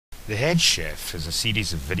The Hedge Chef is a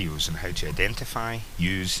series of videos on how to identify,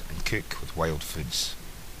 use and cook with wild foods.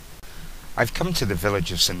 I've come to the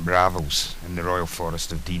village of St Bravils in the Royal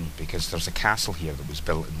Forest of Dean because there's a castle here that was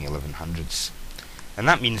built in the 1100s. And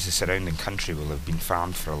that means the surrounding country will have been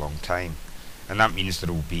farmed for a long time. And that means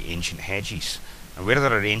there will be ancient hedges. And where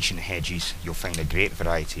there are ancient hedges, you'll find a great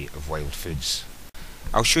variety of wild foods.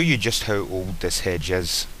 I'll show you just how old this hedge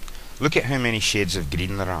is. Look at how many shades of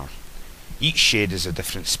green there are. Each shade is a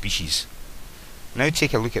different species. Now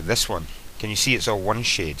take a look at this one. Can you see it's all one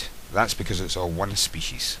shade? That's because it's all one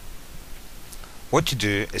species. What to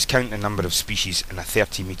do is count the number of species in a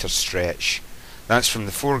 30-metre stretch. That's from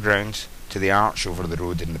the foreground to the arch over the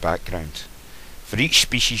road in the background. For each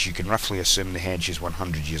species you can roughly assume the hedge is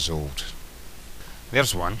 100 years old.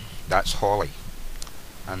 There's one, that's holly.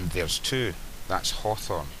 And there's two, that's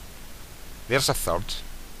hawthorn. There's a third,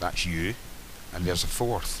 that's yew. And there's a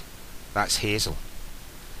fourth, that's hazel.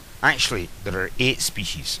 Actually, there are 8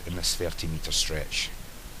 species in this 30-metre stretch.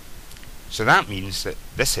 So that means that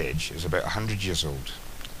this hedge is about 100 years old,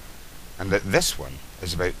 and that this one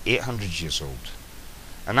is about 800 years old.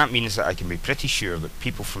 And that means that I can be pretty sure that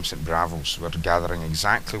people from St Bravils were gathering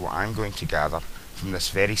exactly what I'm going to gather from this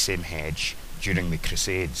very same hedge during the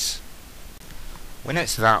Crusades. When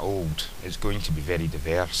it's that old, it's going to be very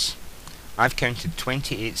diverse. I've counted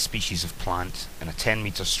 28 species of plant in a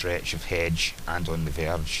 10-metre stretch of hedge and on the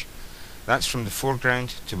verge. That's from the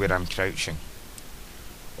foreground to where I'm crouching.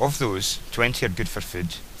 Of those, 20 are good for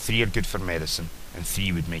food, 3 are good for medicine, and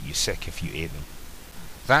 3 would make you sick if you ate them.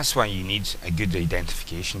 That's why you need a good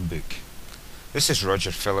identification book. This is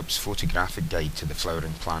Roger Phillips' photographic guide to the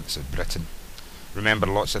flowering plants of Britain. Remember,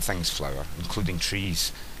 lots of things flower, including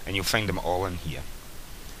trees, and you'll find them all in here.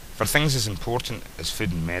 For things as important as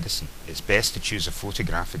food and medicine, it's best to choose a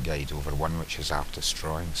photographic guide over one which has artist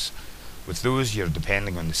drawings. With those, you're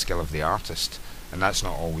depending on the skill of the artist, and that's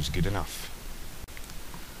not always good enough.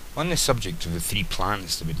 On the subject of the 3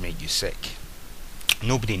 plants that would make you sick,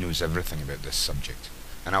 nobody knows everything about this subject,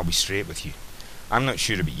 and I'll be straight with you. I'm not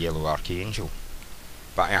sure about yellow archangel,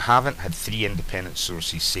 but I haven't had 3 independent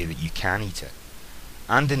sources say that you can eat it,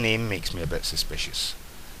 and the name makes me a bit suspicious.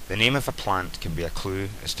 The name of a plant can be a clue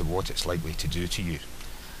as to what it's likely to do to you,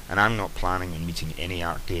 and I'm not planning on meeting any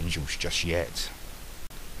archangels just yet.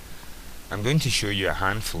 I'm going to show you a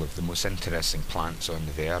handful of the most interesting plants on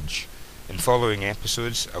the verge. In following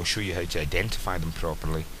episodes, I'll show you how to identify them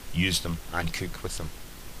properly, use them, and cook with them.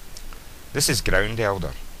 This is ground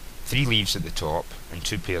elder, 3 leaves at the top and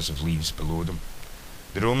 2 pairs of leaves below them.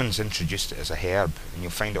 The Romans introduced it as a herb, and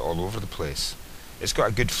you'll find it all over the place. It's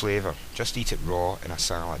got a good flavour, just eat it raw in a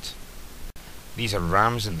salad. These are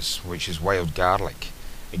ramsons, which is wild garlic.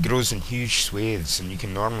 It grows in huge swathes, and you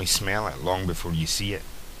can normally smell it long before you see it.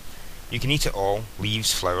 You can eat it all,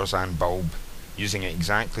 leaves, flowers and bulb, using it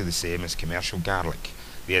exactly the same as commercial garlic,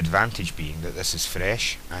 the advantage being that this is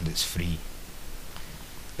fresh and it's free.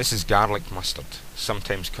 This is garlic mustard,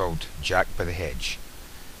 sometimes called Jack by the Hedge.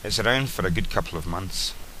 It's around for a good couple of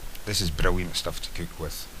months. This is brilliant stuff to cook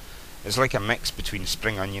with. It's like a mix between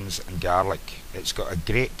spring onions and garlic. It's got a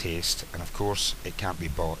great taste, and of course it can't be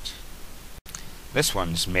bought. This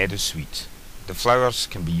one's meadowsweet. The flowers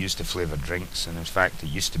can be used to flavour drinks, and in fact it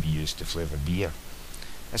used to be used to flavour beer.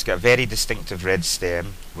 It's got a very distinctive red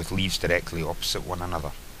stem with leaves directly opposite one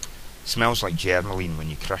another. It smells like germaline when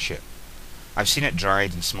you crush it. I've seen it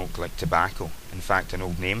dried and smoked like tobacco. In fact, an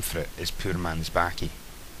old name for it is poor man's baccy.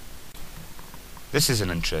 This is an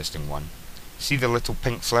interesting one. See the little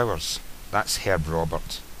pink flowers? That's Herb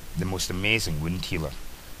Robert, the most amazing wound healer.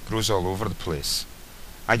 Grows all over the place.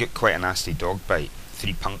 I got quite a nasty dog bite,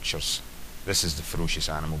 3 punctures. This is the ferocious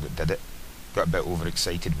animal that did it. Got a bit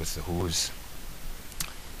overexcited with the hose.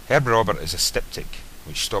 Herb Robert is a styptic,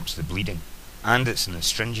 which stops the bleeding, and it's an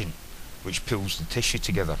astringent, which pulls the tissue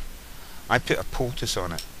together. I put a poultice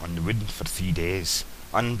on it on the wound for 3 days.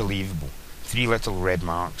 Unbelievable. 3 little red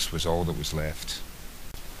marks was all that was left.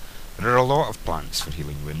 There are a lot of plants for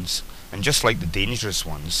healing wounds, and just like the dangerous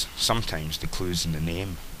ones, sometimes the clue's in the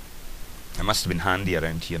name. It must have been handy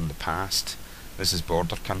around here in the past. This is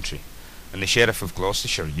border country, and the Sheriff of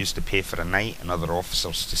Gloucestershire used to pay for a knight and other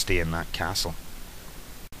officers to stay in that castle.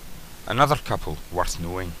 Another couple worth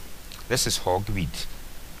knowing. This is hogweed.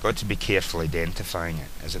 Got to be careful identifying it,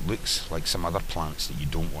 as it looks like some other plants that you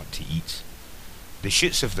don't want to eat. The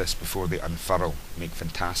shoots of this before they unfurl make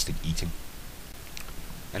fantastic eating.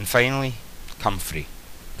 And finally, comfrey.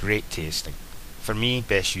 Great tasting. For me,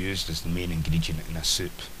 best used as the main ingredient in a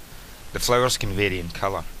soup. The flowers can vary in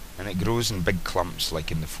colour, and it grows in big clumps like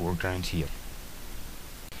in the foreground here.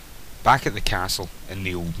 Back at the castle, in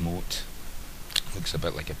the old moat. Looks a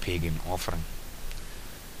bit like a pagan offering.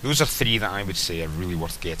 Those are 3 that I would say are really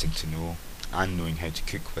worth getting to know and knowing how to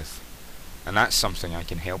cook with, and that's something I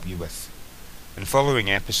can help you with. In following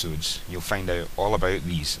episodes, you'll find out all about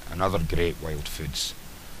these and other great wild foods,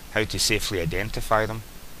 how to safely identify them,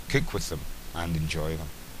 cook with them, and enjoy them.